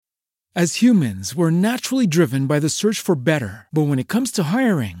As humans, we're naturally driven by the search for better. But when it comes to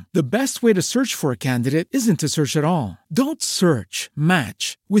hiring, the best way to search for a candidate isn't to search at all. Don't search,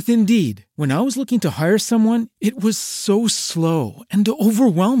 match with Indeed. When I was looking to hire someone, it was so slow and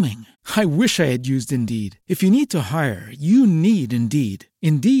overwhelming. I wish I had used Indeed. If you need to hire, you need Indeed.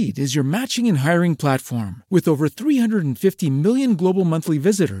 Indeed is your matching and hiring platform with over 350 million global monthly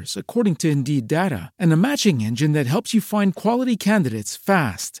visitors, according to Indeed data, and a matching engine that helps you find quality candidates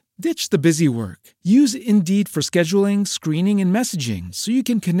fast. Ditch the busy work. Use Indeed for scheduling, screening, and messaging so you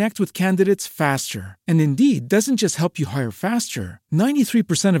can connect with candidates faster. And Indeed doesn't just help you hire faster.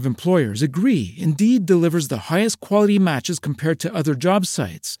 93% of employers agree Indeed delivers the highest quality matches compared to other job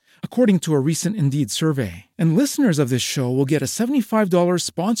sites, according to a recent Indeed survey. And listeners of this show will get a $75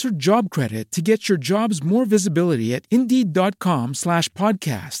 sponsored job credit to get your jobs more visibility at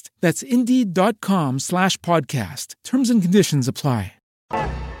Indeed.com/podcast. That's Indeed.com/podcast. Terms and conditions apply.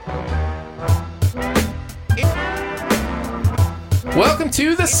 Welcome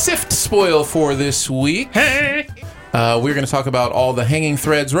to the Sift Spoil for this week. Hey! We're going to talk about all the hanging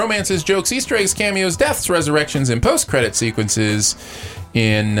threads, romances, jokes, Easter eggs, cameos, deaths, resurrections, and post-credit sequences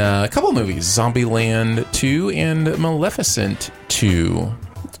in a couple of movies, Zombieland 2 and Maleficent 2.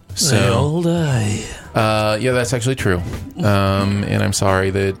 So, they all die. Yeah, that's actually true. And I'm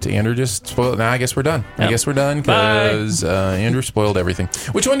sorry that Andrew just spoiled. Now I guess we're done. Yep. I guess we're done because Andrew spoiled everything.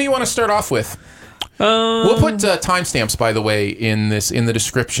 Which one do you want to start off with? We'll put timestamps, by the way, in the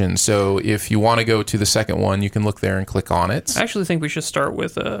description. So if you want to go to the second one, you can look there and click on it. I actually think we should start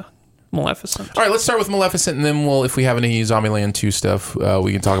with Maleficent. All right, let's start with Maleficent, and then if we have any Zombieland 2 stuff,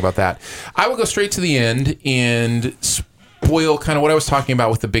 we can talk about that. I will go straight to the end and spoil kind of what I was talking about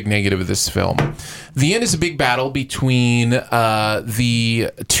with the big negative of this film. The end is a big battle between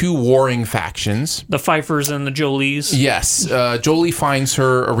the two warring factions. The Pfeiffers and the Jolies. Yes. Jolie finds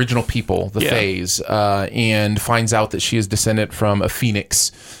her original people, the Fays, and finds out that she is descendant from a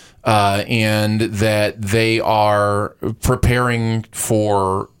phoenix, and that they are preparing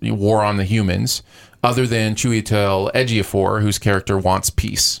for war on the humans, other than Chiwetel Ejiofor, whose character wants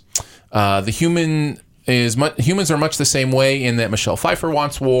peace. Humans are much the same way in that Michelle Pfeiffer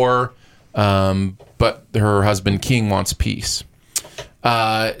wants war, but her husband King wants peace.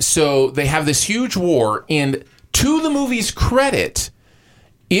 So they have this huge war, and to the movie's credit,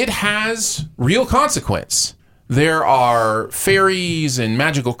 it has real consequence. There are fairies and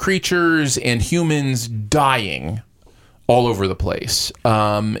magical creatures and humans dying all over the place,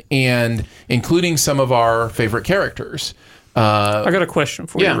 and including some of our favorite characters. I got a question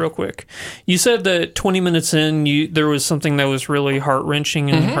for you real quick. You said that 20 minutes in, there was something that was really heart-wrenching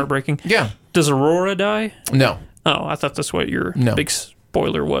and heartbreaking. Yeah. Does Aurora die? No. Oh, I thought that's what your big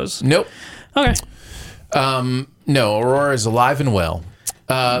spoiler was. Nope. Okay. No, Aurora is alive and well.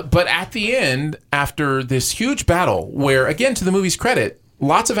 But at the end, after this huge battle, where, again, to the movie's credit,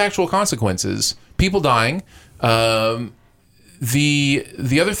 lots of actual consequences, people dying. The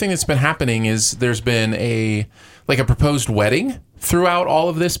other thing that's been happening is there's been a proposed wedding throughout all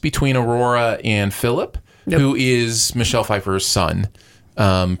of this between Aurora and Philip, who is Michelle Pfeiffer's son,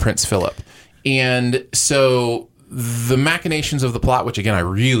 Prince Philip. And so the machinations of the plot, which again I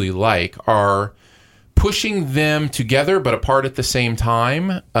really like, are pushing them together but apart at the same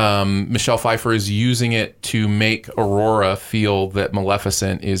time. Michelle Pfeiffer is using it to make Aurora feel that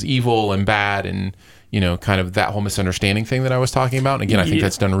Maleficent is evil and bad, and kind of that whole misunderstanding thing that I was talking about. And again, I think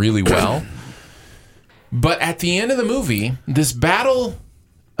that's done really well. But at the end of the movie, this battle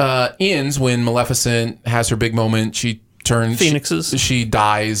ends when Maleficent has her big moment. She turns Phoenixes. She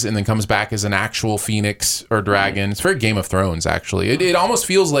dies and then comes back as an actual phoenix or dragon. It's very Game of Thrones, actually. It almost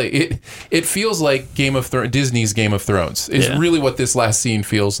feels like it feels like Disney's Game of Thrones. Is really what this last scene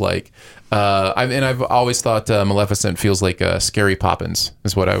feels like. I've always thought Maleficent feels like Scary Poppins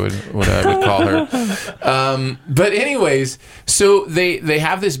is what I would call her. But anyways, so they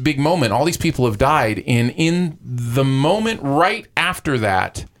have this big moment. All these people have died, and in the moment right after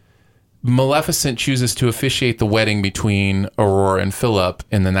that, Maleficent chooses to officiate the wedding between Aurora and Philip,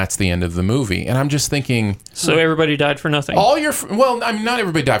 and then that's the end of the movie. And I'm just thinking... So everybody died for nothing? Not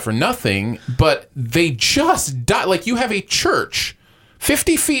everybody died for nothing, but they just died. Like, you have a church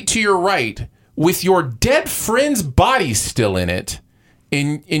 50 feet to your right with your dead friend's body still in it,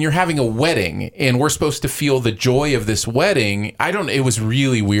 and you're having a wedding, and we're supposed to feel the joy of this wedding. It was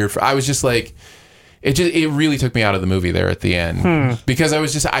really weird. I was just like... It really took me out of the movie there at the end because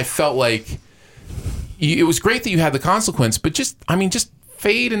I felt like it was great that you had the consequence, but just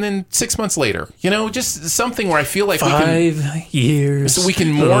fade and then 6 months later. Just something where I feel like 5 years. So we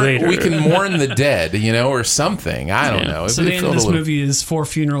can mourn the dead, or something. I don't know. So the end of this movie is 4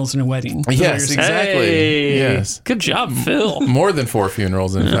 funerals and a wedding. Yes, exactly. Hey, yes. Good job, Phil. More than 4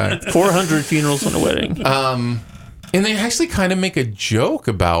 funerals, in fact. 400 funerals and a wedding. And they actually kind of make a joke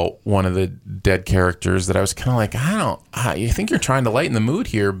about one of the dead characters that I was kind of like, I think you're trying to lighten the mood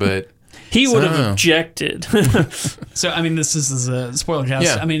here, but... He would have objected. So, this is a spoiler cast.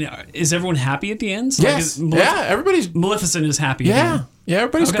 Yeah. Is everyone happy at the end? Yes. Everybody's... Maleficent is happy. Yeah. Yeah,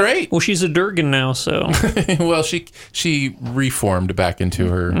 everybody's great. Well, she's a Durgan now, so... Well, she reformed back into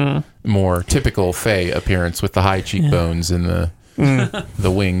her more typical Fae appearance with the high cheekbones and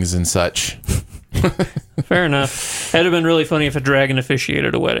the wings and such. Fair enough. It'd have been really funny if a dragon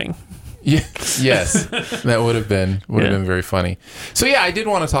officiated a wedding. Yeah, yes, that would have been very funny. So yeah, I did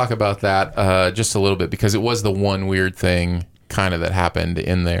want to talk about that just a little bit because it was the one weird thing kind of that happened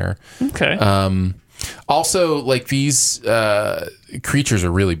in there. Okay. Also, like these creatures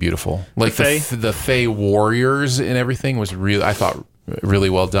are really beautiful. Like the Fae warriors and everything was really, I thought, really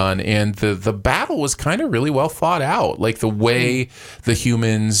well done, and the battle was kind of really well thought out. Like the way the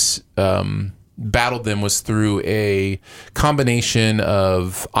humans battled them was through a combination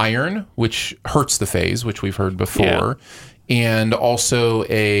of iron, which hurts the Faes, which we've heard before, and also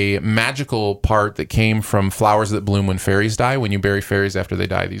a magical part that came from flowers that bloom when fairies die. When you bury fairies after they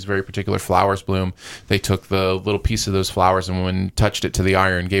die, these very particular flowers bloom. They took the little piece of those flowers and when touched it to the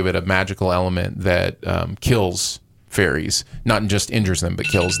iron, gave it a magical element that kills fairies. Not just injures them, but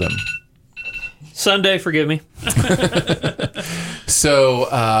kills them. Sunday, forgive me. So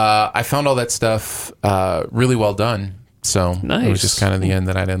I found all that stuff really well done. So nice. It was just kind of the end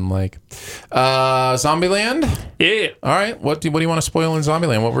that I didn't like. Zombieland? Yeah. All right. What do you want to spoil in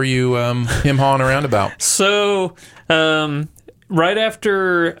Zombieland? What were you him-hawing around about? So right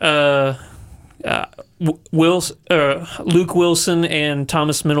after Luke Wilson and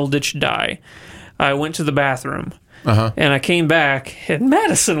Thomas Middleditch die, I went to the bathroom. And I came back, and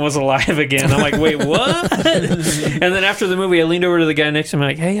Madison was alive again. I'm like, wait, what? And then after the movie, I leaned over to the guy next to me,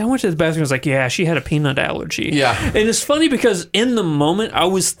 like, hey, I went to the bathroom. I was like, yeah, she had a peanut allergy. Yeah. And it's funny because in the moment, I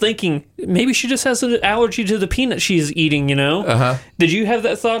was thinking, maybe she just has an allergy to the peanut she's eating, Did you have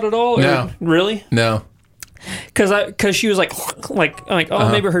that thought at all? No. Really? No. Because she was like,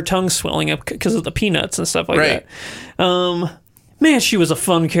 maybe her tongue's swelling up because of the peanuts and stuff like that. Man, she was a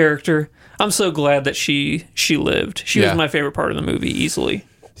fun character. I'm so glad that she lived. She was my favorite part of the movie, easily.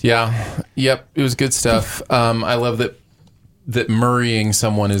 Yeah. Yep. It was good stuff. I love that murraying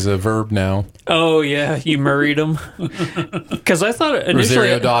someone is a verb now. Oh, yeah. You murrayed him. Because I thought initially...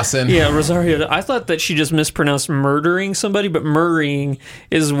 Rosario Dawson. Yeah, Rosario. I thought that she just mispronounced murdering somebody, but murraying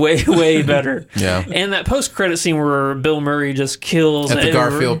is way, way better. Yeah. And that post-credit scene where Bill Murray just kills... At the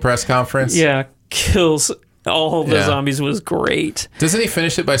Garfield press conference? Yeah, kills... all the zombies was great. Doesn't he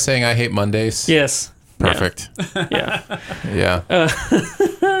finish it by saying, I hate Mondays? Yes. Perfect. Yeah. Yeah.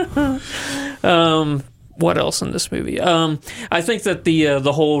 What else in this movie? I think that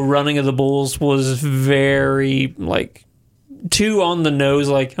the whole running of the bulls was very, too on the nose.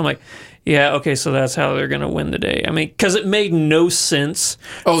 I'm like, yeah, okay, so that's how they're going to win the day. I mean, because it made no sense.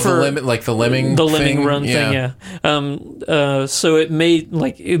 Oh, the lemming the lemming run thing, yeah. So it made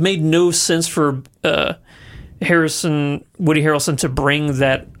no sense for Woody Harrelson to bring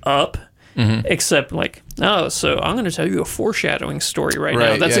that up, except so I'm going to tell you a foreshadowing story right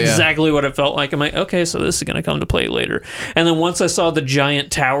now. That's exactly what it felt like. I'm like, okay, so this is going to come to play later. And then once I saw the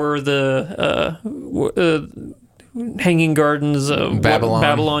giant tower, the Hanging Gardens of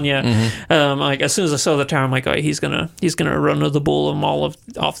Babylon, yeah. As soon as I saw the tower, I'm like, oh, he's gonna run the bull of them all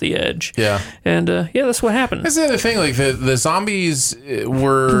off the edge. Yeah, and that's what happened. That's the other thing. Like the zombies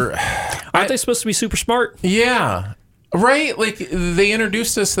were, aren't they supposed to be super smart? Yeah, right. Like they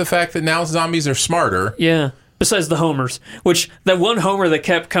introduced us to the fact that now zombies are smarter. Yeah. Besides the homers, which that one homer that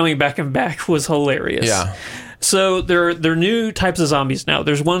kept coming back and back was hilarious. Yeah. So there are new types of zombies now.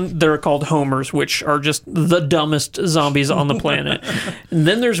 There's one that are called homers, which are just the dumbest zombies on the planet. And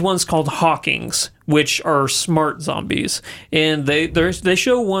then there's ones called Hawkings, which are smart zombies. And they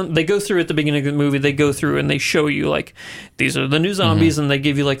show one. They go through at the beginning of the movie. They go through and they show you these are the new zombies, and they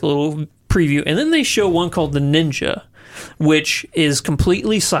give you a little preview. And then they show one called the Ninja, which is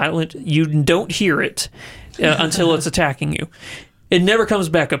completely silent. You don't hear it until it's attacking you. It never comes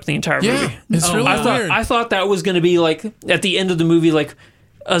back up the entire movie. It's really weird. I thought that was going to be at the end of the movie, a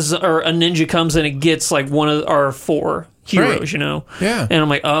ninja comes and it gets one of our 4 heroes, Right. you know? Yeah. And I'm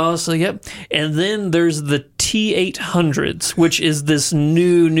like, oh, so yep. And then there's the T-800s, which is this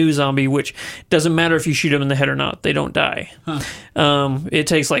new zombie, which doesn't matter if you shoot them in the head or not. They don't die. It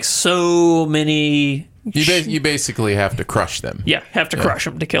takes like so many... You basically have to crush them. Yeah, have to crush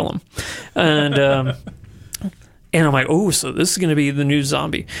them to kill them. And and I'm like, oh, so this is going to be the new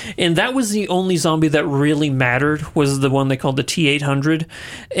zombie. And that was the only zombie that really mattered, was the one they called the T-800.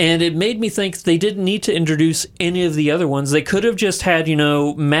 And it made me think they didn't need to introduce any of the other ones. They could have just had,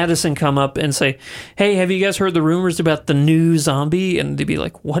 Madison come up and say, hey, have you guys heard the rumors about the new zombie? And they'd be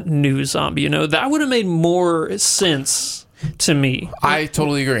like, what new zombie? That would have made more sense to me. I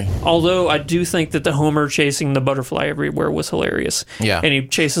totally agree. Although I do think that the Homer chasing the butterfly everywhere was hilarious. Yeah. And he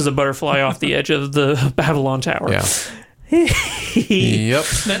chases a butterfly off the edge of the Babylon Tower. Yeah. Yep.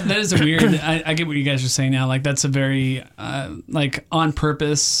 That is a weird. I get what you guys are saying now. Like that's a very on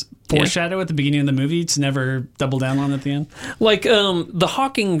purpose foreshadow at the beginning of the movie to never double down on at the end. Like the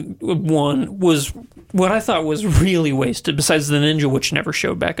Hawking one was what I thought was really wasted, besides the ninja, which never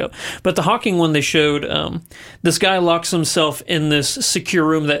showed back up. But the Hawking one, they showed this guy locks himself in this secure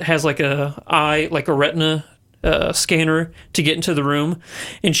room that has like a retina scanner to get into the room,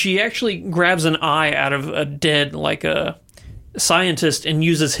 and she actually grabs an eye out of a dead a scientist and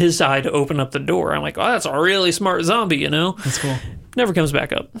uses his eye to open up the door. I'm like, oh, that's a really smart zombie, That's cool. Never comes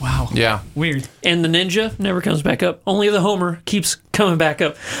back up. Wow. Yeah. Weird. And the ninja never comes back up. Only the Homer keeps coming back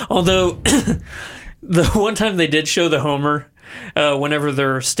up. Although the one time they did show the Homer, whenever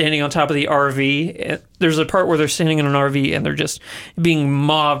they're standing on top of the RV, there's a part where they're standing in an RV and they're just being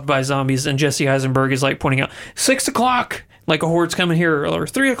mobbed by zombies, and Jesse Eisenberg is like pointing out 6 o'clock, like a horde's coming here, or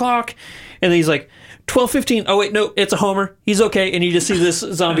 3 o'clock, and then he's like 12:15. Oh wait, no, it's a Homer. He's okay, and you just see this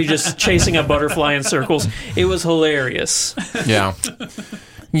zombie just chasing a butterfly in circles. It was hilarious. Yeah.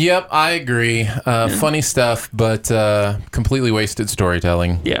 Yep, I agree. Funny stuff, but completely wasted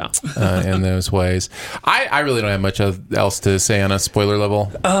storytelling. Yeah. In those ways. I really don't have much else to say on a spoiler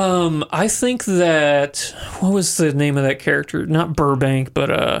level. I think that, what was the name of that character? Not Burbank,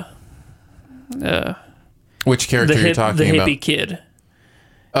 but Which character are you talking the about? hippie kid.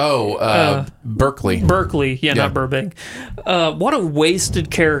 Oh, Berkeley. Berkeley, not Burbank. What a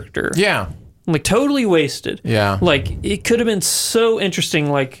wasted character. Yeah. Like, totally wasted. Yeah. Like, it could have been so interesting,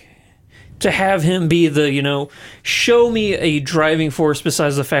 like, to have him be the, show me a driving force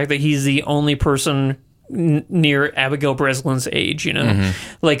besides the fact that he's the only person near Abigail Breslin's age,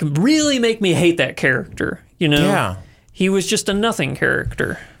 Like, really make me hate that character, Yeah. He was just a nothing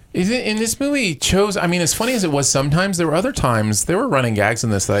character. In this movie as funny as it was sometimes, there were other times, there were running gags in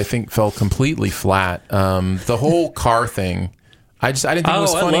this that I think fell completely flat. The whole car thing, I didn't think it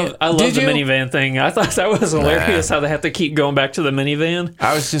was funny. I love the minivan thing. I thought that was hilarious how they have to keep going back to the minivan.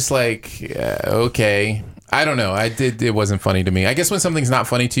 I was just like, okay. I don't know. It wasn't funny to me. I guess when something's not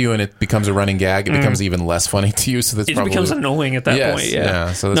funny to you and it becomes a running gag, it becomes even less funny to you. So that's It becomes annoying at that point.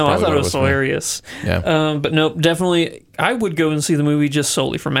 Yeah. So that's I thought what it was hilarious. Yeah. But no, definitely, I would go and see the movie just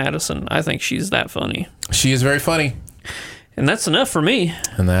solely for Madison. I think she's that funny. She is very funny. And that's enough for me.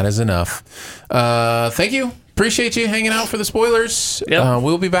 And that is enough. Thank you. Appreciate you hanging out for the spoilers. Yep.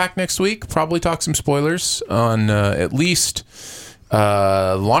 We'll be back next week. Probably talk some spoilers on at least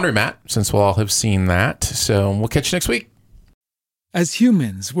Laundromat, since we'll all have seen that. So we'll catch you next week. As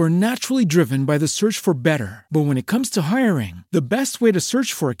humans, we're naturally driven by the search for better. But when it comes to hiring, the best way to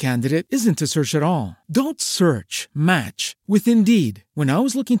search for a candidate isn't to search at all. Don't search, match with Indeed. When I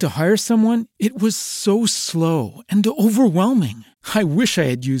was looking to hire someone, it was so slow and overwhelming. I wish I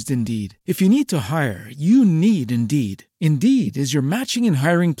had used Indeed. If you need to hire, you need Indeed. Indeed is your matching and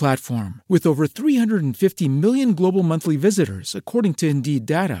hiring platform with over 350 million global monthly visitors, according to Indeed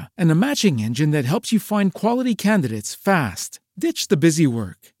data, and a matching engine that helps you find quality candidates fast. Ditch the busy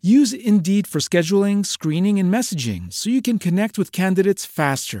work. Use Indeed for scheduling, screening, and messaging so you can connect with candidates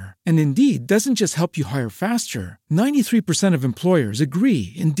faster. And Indeed doesn't just help you hire faster. 93% of employers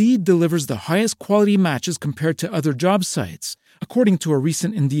agree Indeed delivers the highest quality matches compared to other job sites, according to a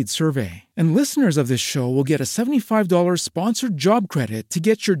recent Indeed survey. And listeners of this show will get a $75 sponsored job credit to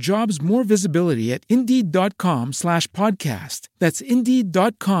get your jobs more visibility at Indeed.com/podcast. That's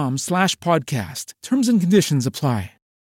Indeed.com/podcast. Terms and conditions apply.